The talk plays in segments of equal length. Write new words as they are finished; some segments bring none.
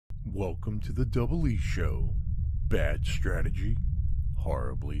Welcome to the DoubleEShow. Bad strategy,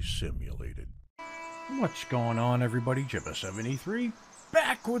 horribly simulated. What's going on, everybody? Ep3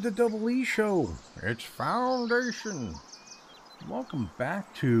 back with the DoubleEShow. It's Foundation. Welcome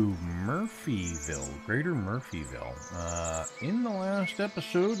back to Murphyville, Greater Murphyville. In the last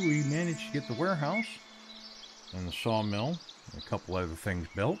episode, we managed to get the warehouse and the sawmill and a couple other things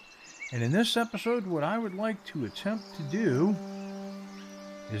built. And in this episode, what I would like to attempt to do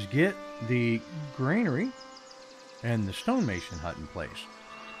is get the granary and the stonemason hut in place.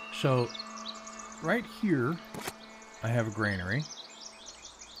 So right here I have a granary,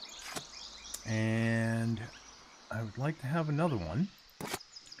 and I would like to have another one,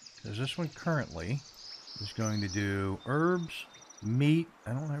 because this one currently is going to do herbs, meat.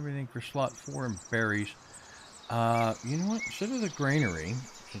 I don't have anything for slot 4, and berries. You know what, instead of the granary,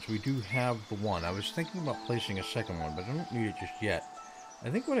 since we do have the one, I was thinking about placing a second one, but I don't need it just yet. I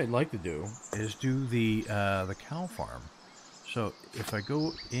think what I'd like to do is do the cow farm. So if I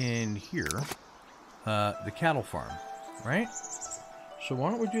go in here, the cattle farm, right? So why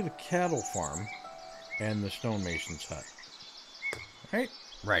don't we do the cattle farm and the stonemason's hut, right?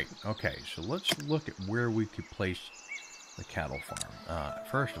 Right. Okay. So let's look at where we could place the cattle farm.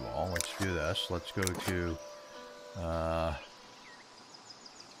 First of all, let's do this. Let's go to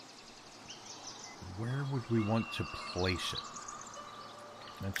where would we want to place it?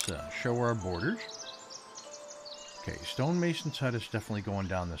 Let's show our borders. Okay, stonemason's hut is definitely going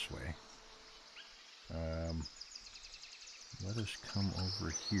down this way. Let us come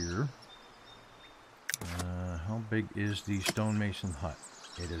over here. How big is the stonemason hut?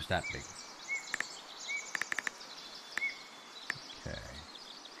 It is that big. Okay.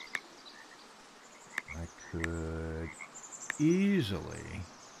 I could easily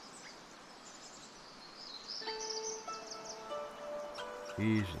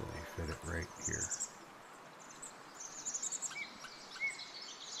fit it right here.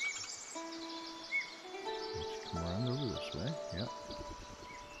 Let's come around over this way. Yep.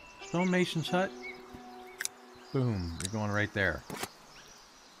 Stonemason's hut. Boom. You're going right there.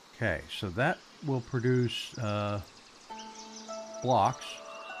 Okay, so that will produce blocks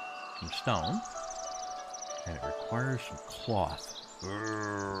from stone, and it requires some cloth.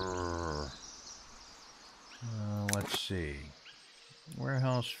 Let's see.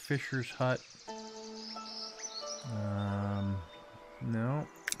 Warehouse, fisher's hut. No.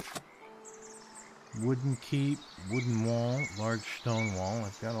 Wooden keep, wooden wall, large stone wall.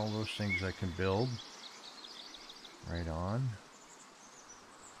 I've got all those things I can build. Right on.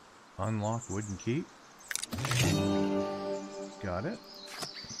 Unlock wooden keep. Got it.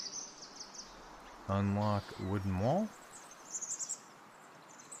 Unlock wooden wall.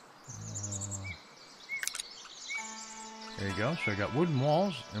 There you go. So I got wooden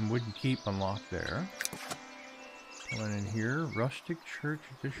walls and wooden keep unlocked there. Coming in here, rustic church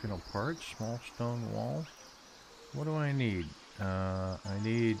additional parts, small stone wall. What do I need? I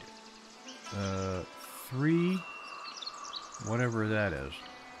need 3, whatever that is.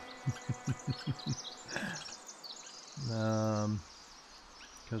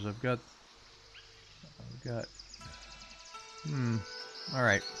 Because I've got. All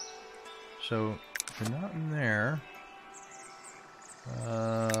right. So if they're not in there.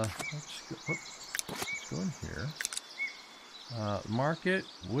 Let's go in here. Market,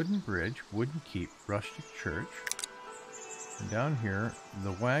 wooden bridge, wooden keep, rustic church. And down here,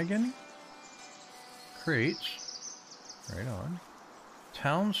 the wagon, crates, right on.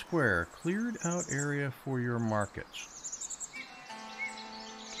 Town square, cleared out area for your markets.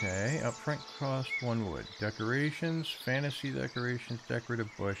 Okay, up front cost 1 wood. Decorations, fantasy decorations,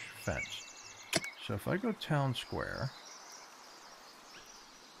 decorative bush, fence. So if I go town square,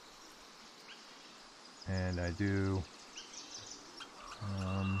 and I do,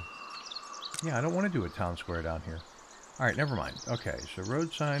 yeah, I don't want to do a town square down here. Alright, never mind. Okay, so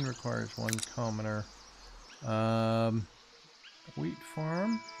road sign requires 1 commoner. Wheat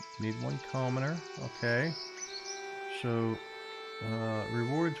farm, need 1 commoner. Okay. So,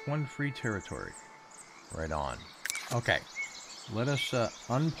 rewards 1 free territory. Right on. Okay. Let us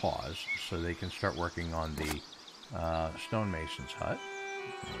unpause so they can start working on the stonemason's hut.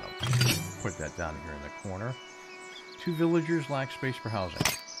 Put that down here in the corner. 2 villagers lack space for housing.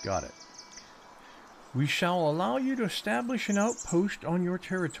 Got it. We shall allow you to establish an outpost on your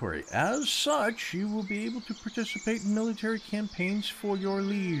territory. As such, you will be able to participate in military campaigns for your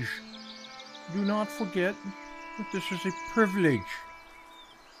liege. Do not forget that this is a privilege.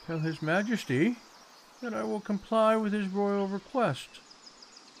 Tell His Majesty that I will comply with his royal request.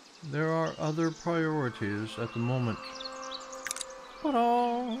 There are other priorities at the moment.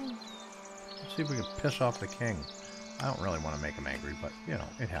 Let's see if we can piss off the king. I don't really want to make him angry, but, you know,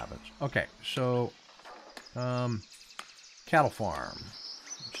 it happens. Okay, so, cattle farm.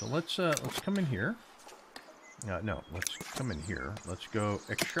 So let's come in here. No, let's come in here. Let's go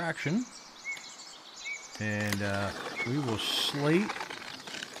extraction. And, we will slate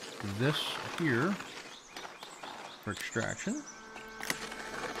this here for extraction.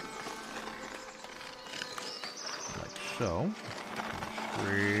 Like so.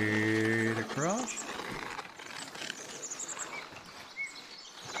 Straight across.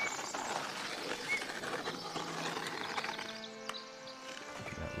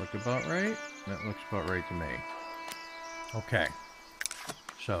 That look about right? That looks about right to me. Okay.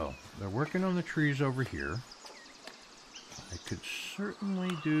 So, they're working on the trees over here. I could certainly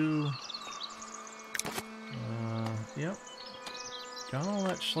do... yep. Got all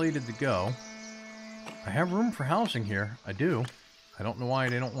that slated to go. I have room for housing here. I do. I don't know why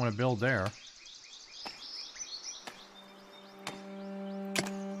they don't want to build there.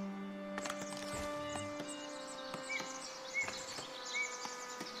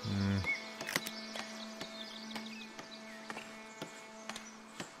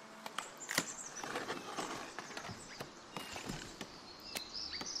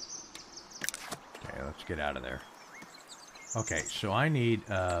 Okay, let's get out of there. Okay, so I need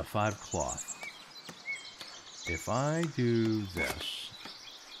 5 cloth. If I do this,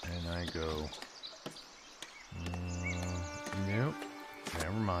 and I go, nope,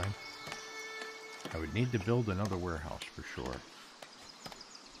 never mind. I would need to build another warehouse for sure.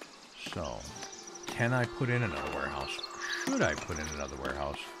 So, can I put in another warehouse? Should I put in another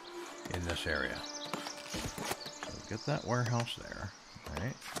warehouse in this area? So get that warehouse there,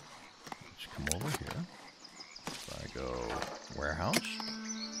 right? Let's come over here. So I go warehouse,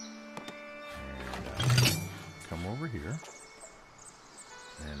 and come over here,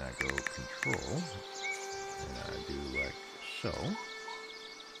 and I go control, and I do like so.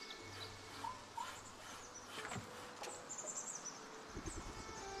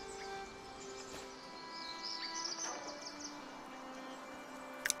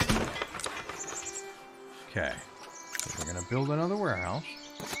 Okay, so we're going to build another warehouse.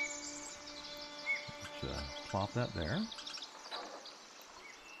 Let's plop that there.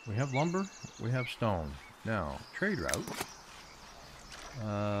 We have lumber, we have stone. Now, trade route.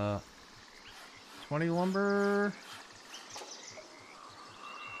 20 lumber.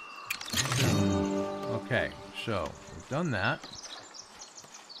 Okay, so we've done that.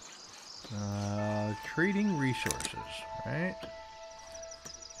 Trading resources, right?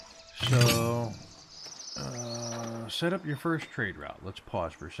 So, set up your first trade route. Let's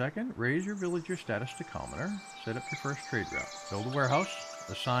pause for a second. Raise your villager status to commoner. Set up your first trade route. Build a warehouse.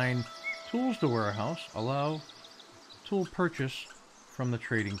 Assign tools to warehouse. Allow tool purchase from the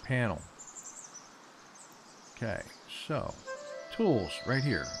trading panel. Okay, so tools right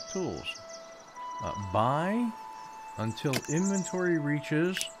here. Tools. Buy until inventory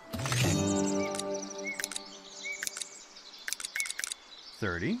reaches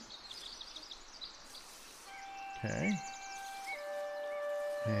 30. Okay.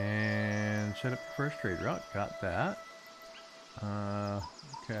 And set up the first trade route. Got that.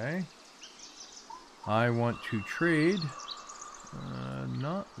 Okay. I want to trade,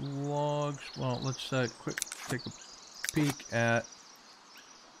 not logs. Well, let's quick take a peek at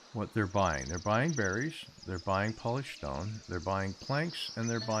what they're buying. They're buying berries, they're buying polished stone, they're buying planks, and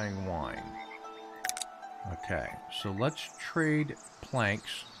they're buying wine. Okay, so let's trade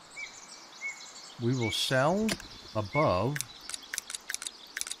planks. We will sell above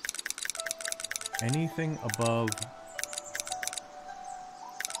anything above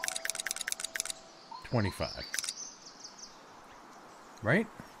 25. Right?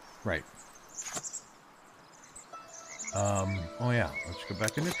 Right. Oh yeah, let's go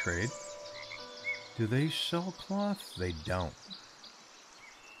back into trade. Do they sell cloth? They don't.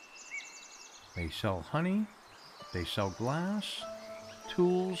 They sell honey, they sell glass,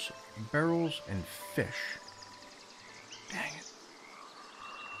 tools, barrels, and fish. Dang it.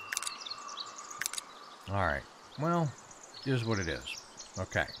 Alright, well, here's what it is.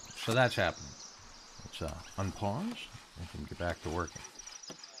 Okay, so that's happening. Let's unpause and can get back to working.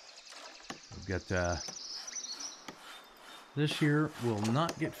 We've got this here will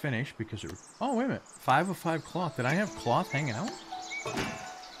not get finished because it... Oh, wait a minute. 5 of 5 cloth. Did I have cloth hang out?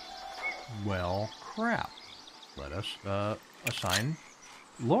 Well, crap. Let us assign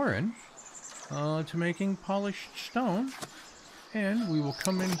Lauren to making polished stone. And we will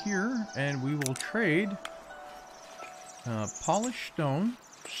come in here and we will trade polished stone,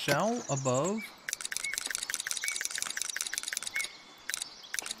 sell above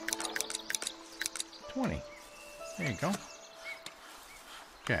 20. There you go.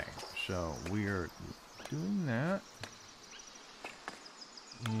 Okay, so we are doing that.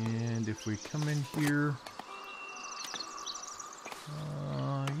 And if we come in here,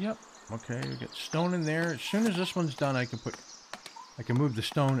 yep. Okay, we got stone in there. As soon as this one's done, I can move the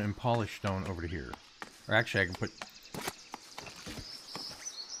stone and polished stone over to here. Or actually,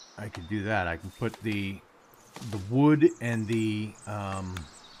 I can do that. I can put the wood and the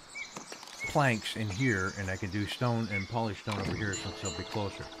planks in here, and I can do stone and polished stone over here since they'll be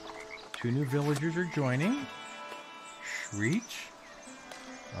closer. 2 new villagers are joining. Shreech.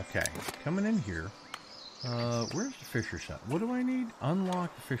 Okay, coming in here. Where's the fisher's hut? What do I need?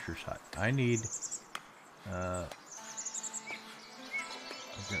 Unlock the fisher's hut. I need, I've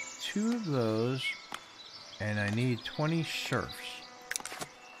got 2 of those, and I need 20 serfs.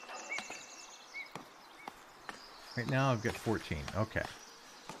 Right now I've got 14. Okay.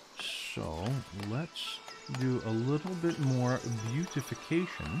 So, let's do a little bit more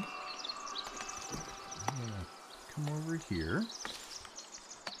beautification. I'm gonna come over here.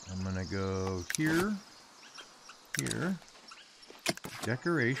 I'm gonna go here, here,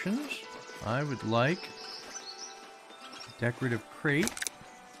 decorations. I would like decorative crate.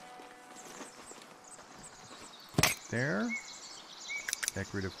 There.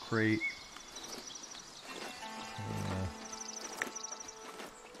 Decorative crate.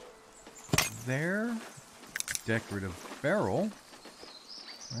 There. Decorative barrel.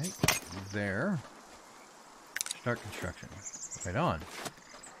 Right there. Start construction. Right on.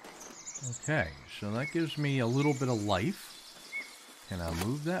 Okay, so that gives me a little bit of life. Can I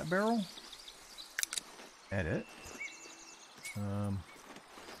move that barrel? Edit.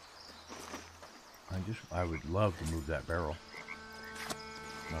 I would love to move that barrel.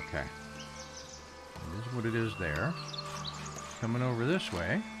 Okay. This is what it is there. Coming over this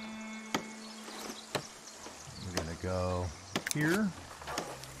way. We're gonna go here,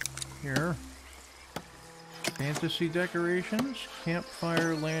 here. Fantasy decorations,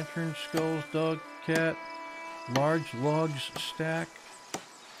 campfire, lantern, skulls, dog, cat, large logs stack.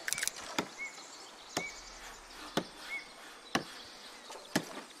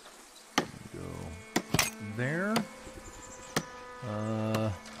 Go there.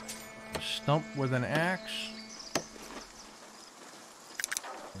 Stump with an axe.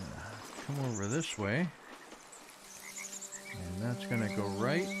 Come over this way. And that's gonna go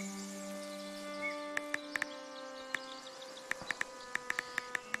right.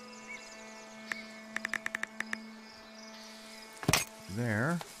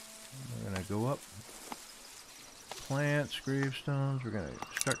 There. We're going to go up. Plants, gravestones. We're going to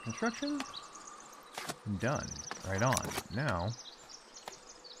start construction. Done. Right on. Now,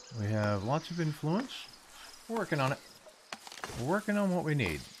 we have lots of influence. We're working on it. We're working on what we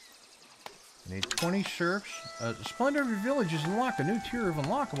need. We need 20 serfs. The splendor of your village has unlocked a new tier of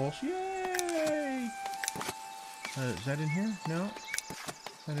unlockables. Yay! Is that in here? No.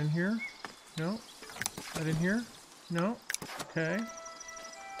 Is that in here? No. Is that in here? No. Okay.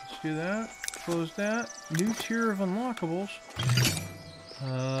 Let's do that. Close that. New tier of unlockables.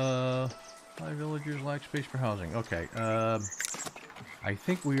 5 villagers lack space for housing. Okay. I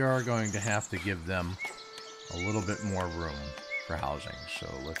think we are going to have to give them a little bit more room for housing. So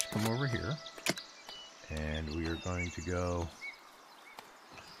let's come over here. And we are going to go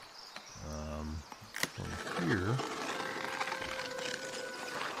from here.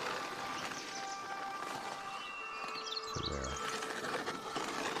 To there.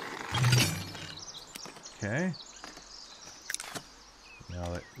 Okay.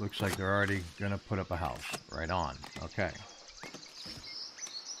 Now it looks like they're already going to put up a house. Right on. Okay.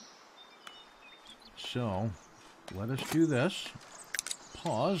 So, let us do this.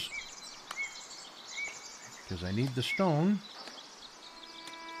 Pause. Because I need the stone.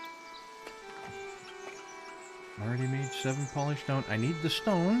 I already made 7 polished stone. I need the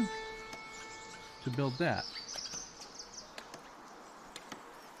stone to build that.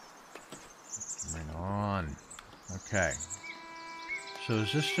 Right on. Okay. So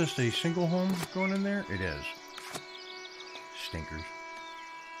is this just a single home going in there? It is. Stinkers.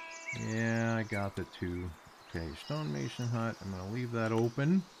 Yeah, I got the 2. Okay, stonemason hut. I'm going to leave that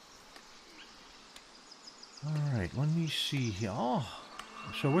open. Alright, let me see here. Oh,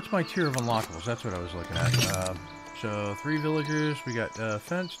 so what's my tier of unlockables? That's what I was looking at. So 3 villagers. We got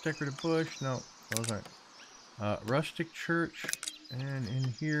fence, decorative bush. No, those aren't. Rustic church. And in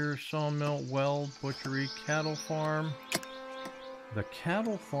here, sawmill, well, butchery, cattle farm. The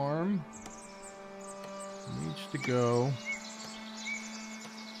cattle farm needs to go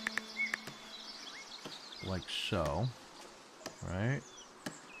like so, right?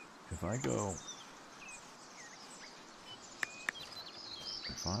 If I go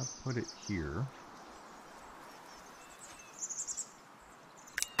if I put it here,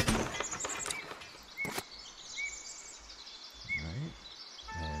 right,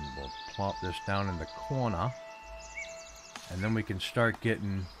 and we'll plop this down in the corner, and then we can start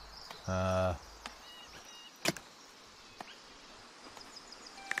getting right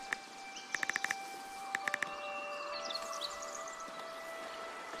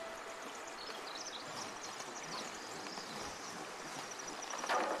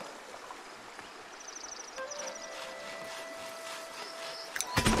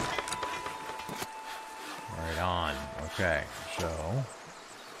on. Okay, so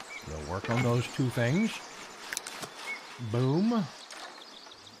we'll work on those two things. Boom.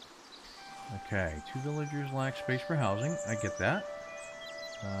 Okay, 2 villagers lack space for housing. I get that.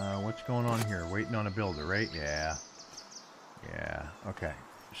 What's going on here? Waiting on a builder, right? Yeah. Yeah, okay.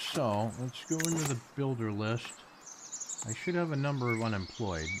 So, let's go into the builder list. I should have a number of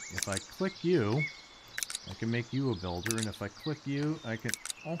unemployed. If I click you, I can make you a builder, and if I click you, I can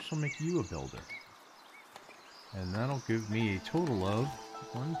also make you a builder. And that'll give me a total of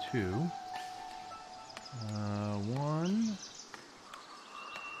 1, 2, 1,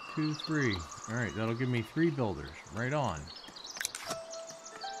 2, 3. Alright, that'll give me 3 builders. Right on.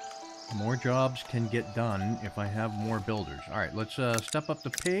 More jobs can get done if I have more builders. Alright, let's step up the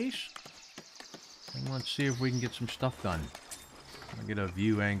pace. And let's see if we can get some stuff done. I'll get a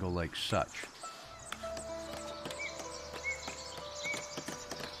view angle like such.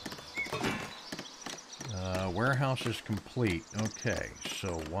 Warehouse is complete. Okay,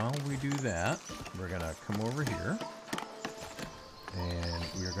 so while we do that, we're going to come over here. And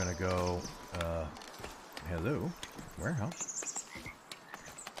we're going to go, hello, warehouse.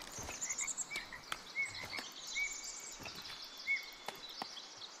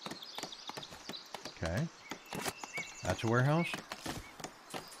 Okay. That's a warehouse.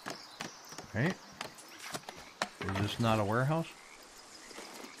 Right? Is this not a warehouse?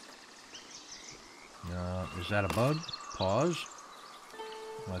 Is that a bug? Pause.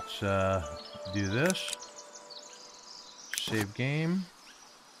 Let's do this. Save game.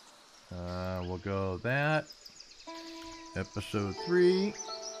 We'll go that. Episode 3.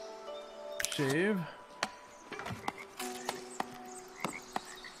 Save.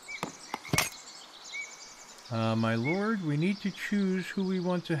 My lord, we need to choose who we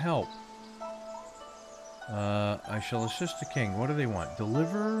want to help. I shall assist the king. What do they want?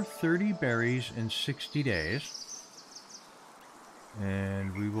 Deliver 30 berries in 60 days.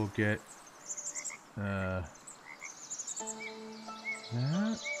 And we will get that.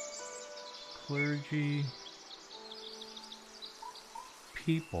 Clergy.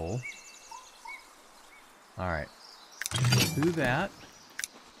 People. Alright. We'll do that.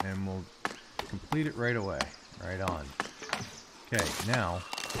 And we'll complete it right away. Right on. Okay, now.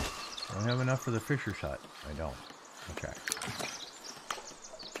 Do I have enough for the fisher's hut? I don't. Okay.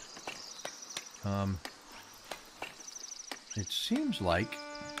 It seems like...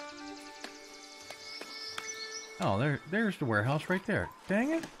 Oh, there's the warehouse right there.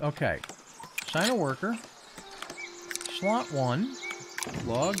 Dang it. Okay. Assign a worker. Slot 1.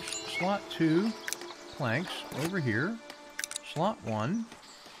 Logs. Slot 2. Planks. Over here. Slot 1.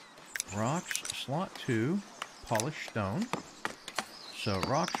 Rocks. Slot 2. Polished stone. So,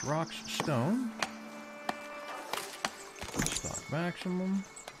 rocks, stone. Stock maximum.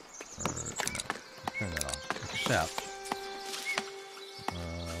 Or, no, turn that off. Accept.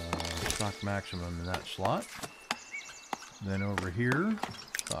 Stock maximum in that slot. Then over here,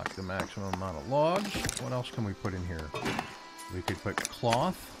 stock the maximum amount of logs. What else can we put in here? We could put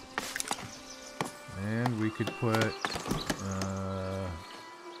cloth. And we could put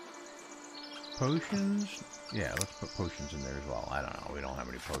potions. Yeah, let's put potions in there as well. I don't know. We don't have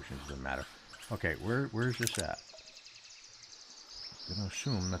any potions. Doesn't matter. Okay, where's this at? I'm going to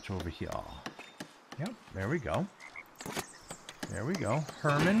assume that's over here. Yep, there we go. There we go.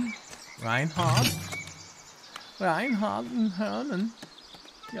 Herman. Reinhard. Reinhard and Herman.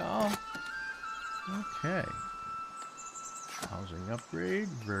 Yeah. Okay. Housing upgrade.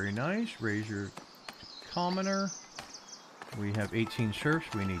 Very nice. Razor to commoner. We have 18 serfs.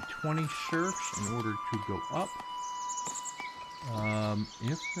 We need 20 serfs in order to go up.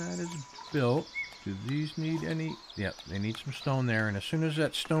 If that is built, do these need any? Yep, they need some stone there. And as soon as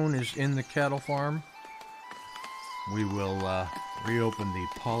that stone is in the cattle farm, we will reopen the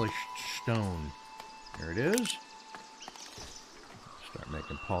polished stone. There it is. Start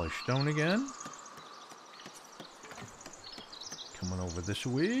making polished stone again. Coming over this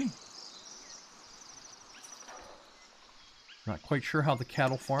way. Not quite sure how the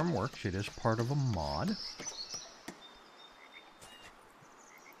cattle farm works. It is part of a mod.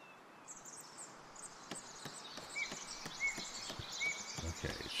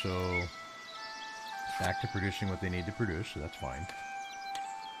 so back to producing what they need to produce, so that's fine.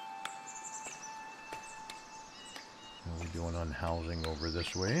 What are we doing on housing over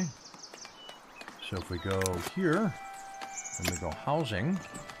this way? So if we go here, and we go housing,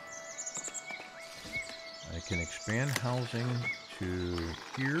 I can expand housing to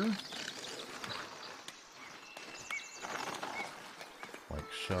here,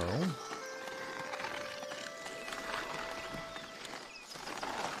 like so.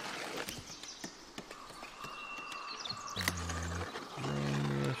 And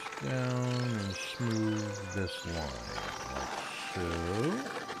bring this down and smooth this line, like so.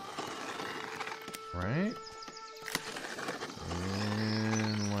 Right?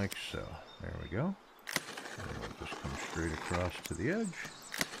 And like so. There we go. And we'll just come straight across to the edge.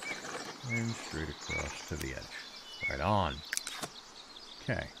 And straight across to the edge. Right on.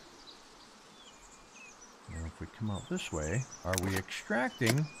 Okay. Now if we come out this way, are we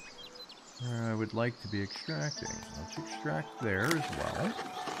extracting? I would like to be extracting. Let's extract there as well.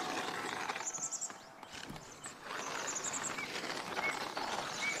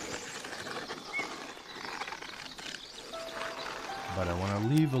 But I want to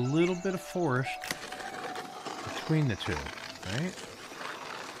leave a little bit of forest between the two, right?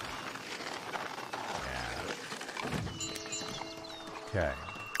 Yeah. Okay.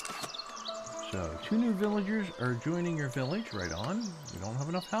 So, 2 new villagers are joining your village, right on. We don't have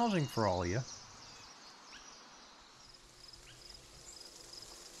enough housing for all of you.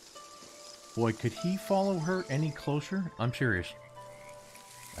 Boy, could he follow her any closer? I'm serious.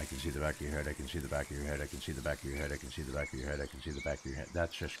 I can see the back of your head, I can see the back of your head, I can see the back of your head, I can see the back of your head, I can see the back of your head.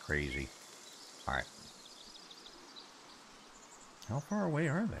 That's just crazy. Alright. How far away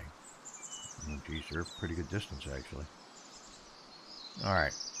are they? Oh, geez, they're a pretty good distance, actually.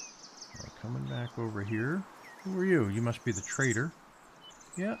 Alright. We're coming back over here. Who are you? You must be the trader.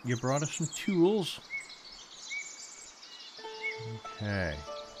 Yeah, you brought us some tools. Okay.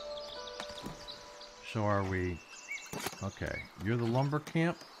 So are we... Okay, you're the lumber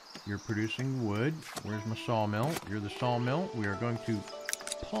camp. You're producing wood. Where's my sawmill? You're the sawmill. We are going to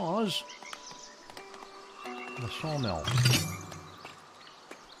pause the sawmill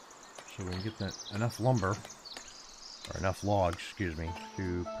so we can get that enough lumber, or enough logs, excuse me,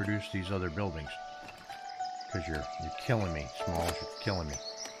 to produce these other buildings. Because you're killing me, Smalls. You're killing me.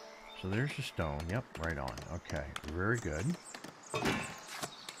 So there's the stone. Yep, right on. Okay, very good.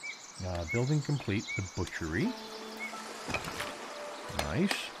 Building complete. The butchery.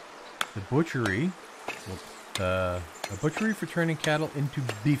 Nice. The butchery. A butchery for turning cattle into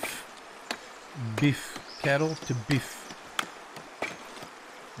beef. Beef. Cattle to beef.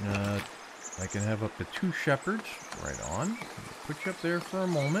 I can have up to 2 shepherds. Right on. Put you up there for a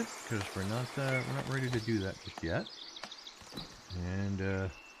moment because we're not ready to do that just yet.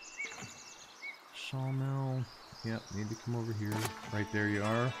 And sawmill. Yep, need to come over here. Right there you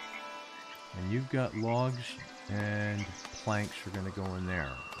are. And you've got logs and planks are going to go in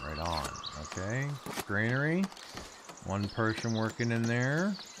there. Right on. Okay. Granary. 1 person working in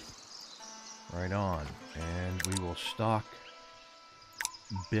there. Right on. And we will stock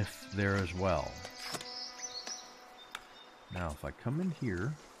Biff there as well. Now, if I come in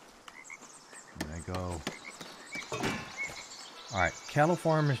here and I go... Alright, cattle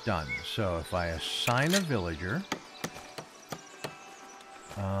farm is done. So if I assign a villager...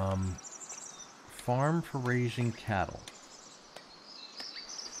 farm for raising cattle.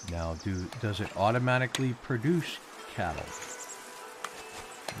 Now, does it automatically produce cattle?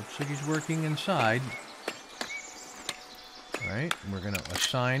 Looks like he's working inside. Alright, we're going to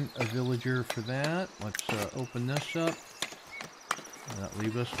assign a villager for that. Let's open this up. Will that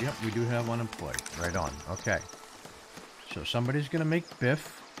leave us? Yep, we do have unemployed. Right on. Okay. So somebody's going to make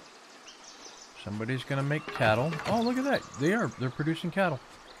Biff. Somebody's going to make cattle. Oh, look at that. They're producing cattle.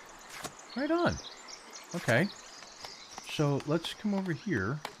 Right on. Okay. So let's come over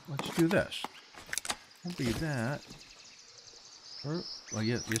here. Let's do this. Won't be that. Or, well,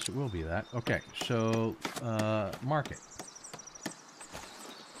 yes, it will be that. Okay. So, market.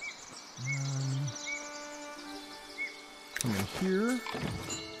 Come in here.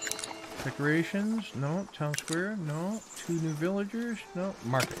 Decorations. No. Town square. No. 2 new villagers. No.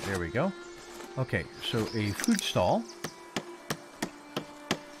 Market. There we go. Okay. So a food stall.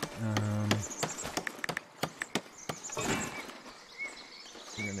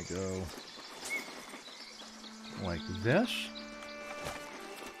 We're going to go like this.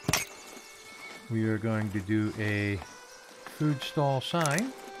 We are going to do a food stall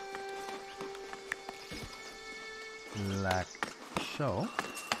sign. Like so.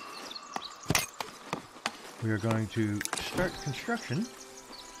 We are going to start construction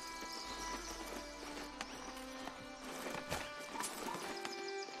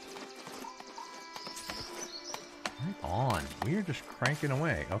on. We are just cranking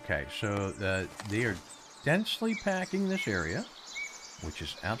away. Okay, so they are densely packing this area, which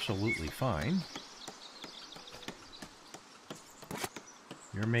is absolutely fine.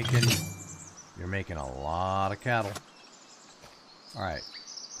 You're making a lot of cattle. All right.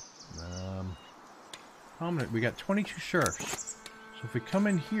 We got 22 serfs. So if we come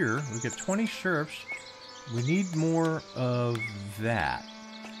in here, we get 20 serfs. We need more of that.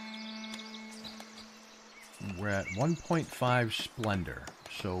 We're at 1.5 splendor.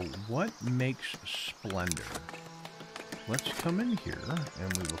 So what makes splendor? Let's come in here,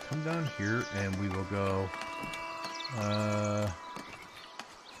 and we will come down here, and we will go...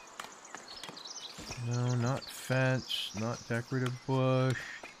 no, not fence, not decorative bush.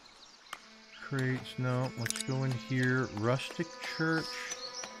 Crates, no. Let's go in here. Rustic church.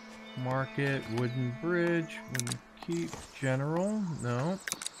 Market, wooden bridge, wooden keep, general, no.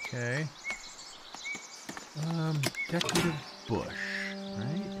 Okay. Decorative bush,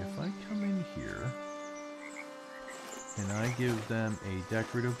 right? If I come in here, and I give them a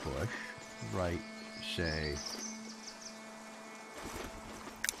decorative bush, right, say,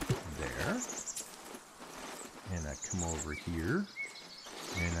 there, and I come over here,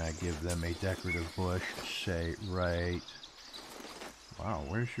 and I give them a decorative bush, say, right. Wow,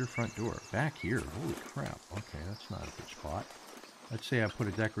 where's your front door? Back here. Holy crap. Okay, that's not a good spot. Let's say I put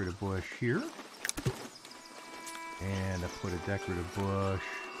a decorative bush here. And I put a decorative bush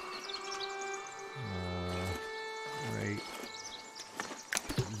right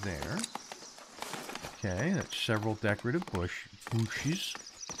there. Okay, that's several decorative bushes.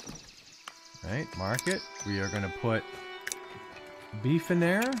 Right, market. We are going to put beef in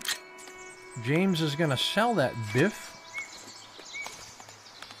there. James is going to sell that biff.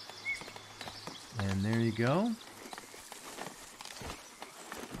 And there you go.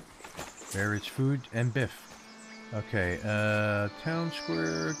 There is food and biff. Okay, town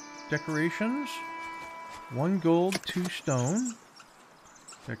square decorations. 1 gold, 2 stone.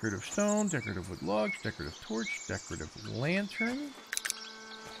 Decorative stone, decorative wood logs, decorative torch, decorative lantern.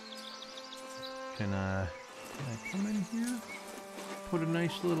 Can I come in here? Put a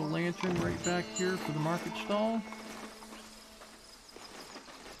nice little lantern right back here for the market stall.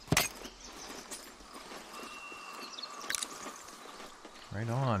 Right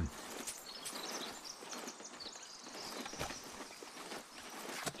on.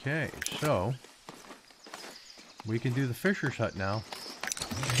 Okay, so we can do the Fisher's Hut now.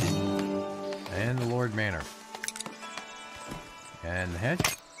 And the Lord Manor. And the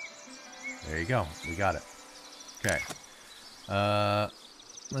hedge. There you go. We got it. Okay.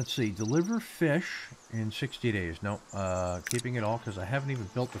 Let's see. Deliver fish in 60 days. No, keeping it all because I haven't even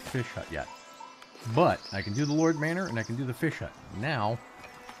built the fish hut yet. But I can do the Lord Manor and I can do the fish hut. Now,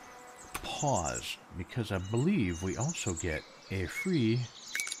 pause, because I believe we also get a free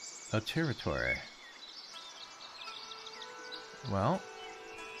territory. Well,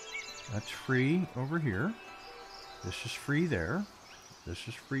 that's free over here. This is free there. This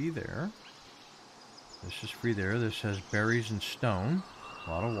is free there. This is free there. This has berries and stone. A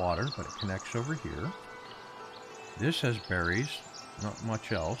lot of water, but it connects over here. This has berries, not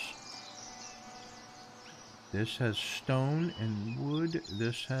much else. This has stone and wood.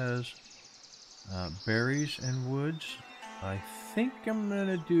 This has berries and woods. I think I'm going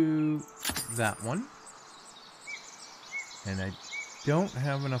to do that one. And I don't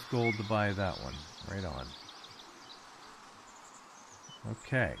have enough gold to buy that one. Right on.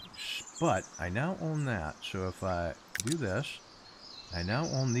 Okay, but I now own that. So if I do this, I now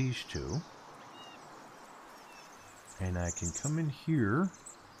own these two. And I can come in here.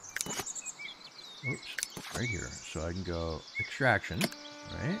 Oops, right here. So I can go extraction,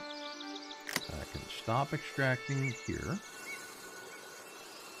 right? I can stop extracting here.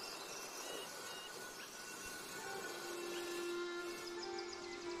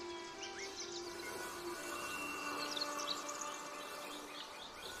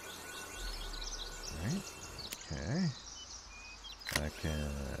 Right, okay. I can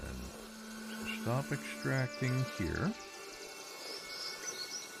stop extracting here.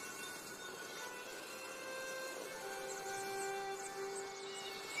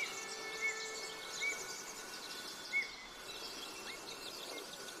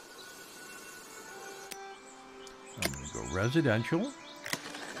 I'm going to go residential,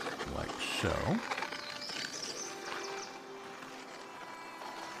 like so.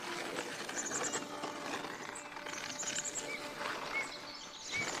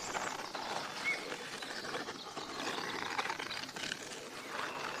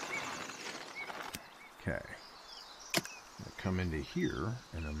 Okay. I'm going to come into here,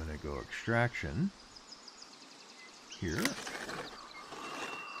 and I'm going to go extraction. here.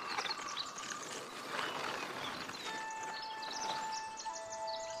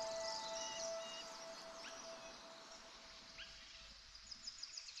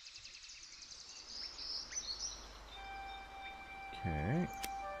 Okay.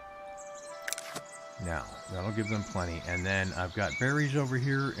 Now, that'll give them plenty. And then I've got berries over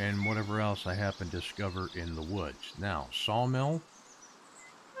here and whatever else I happen to discover in the woods. Now, sawmill.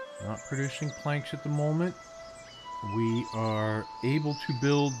 Not producing planks at the moment. We are able to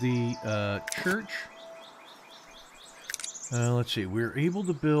build the church. Let's see. We're able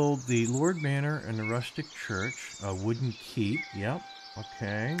to build the Lord Manor and the rustic church. A wooden keep. Yep.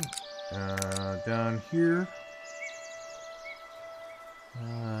 Okay. Down here.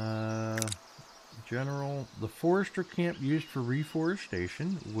 General. The forester camp used for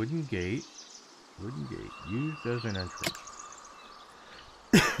reforestation. Wooden gate. Wooden gate. Used as an entrance.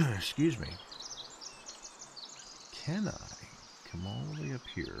 Excuse me. Can I come all the way up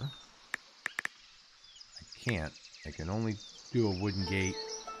here? I can't. I can only do a wooden gate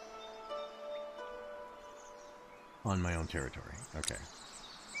on my own territory. Okay.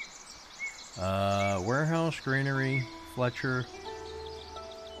 Warehouse, granary, Fletcher.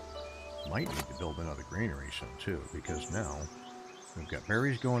 Might need to build another granary soon too, because now we've got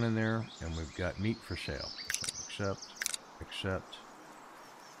berries going in there and we've got meat for sale. So accept.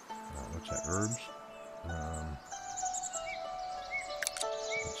 What's that? Herbs.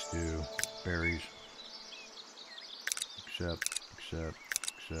 Let's do berries. Accept.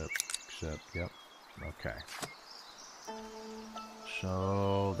 Yep. Okay.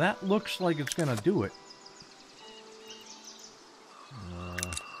 So that looks like it's gonna do it.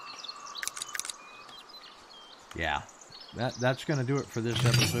 Yeah. That's gonna do it for this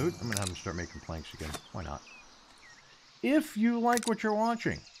episode. I'm gonna have them start making planks again. Why not? If you like what you're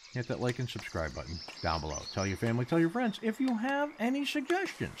watching, hit that like and subscribe button down below. Tell your family, tell your friends. If you have any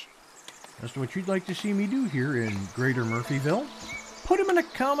suggestions as to what you'd like to see me do here in Greater Murphyville, put them in the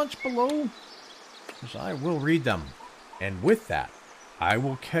comments below, because I will read them. And with that, I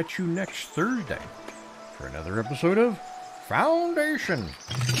will catch you next Thursday for another episode of Foundation.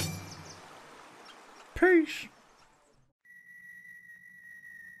 Peace.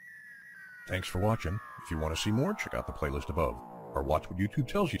 Thanks for watching. If you want to see more, check out the playlist above, or watch what YouTube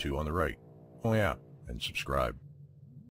tells you to on the right. Oh yeah, and subscribe.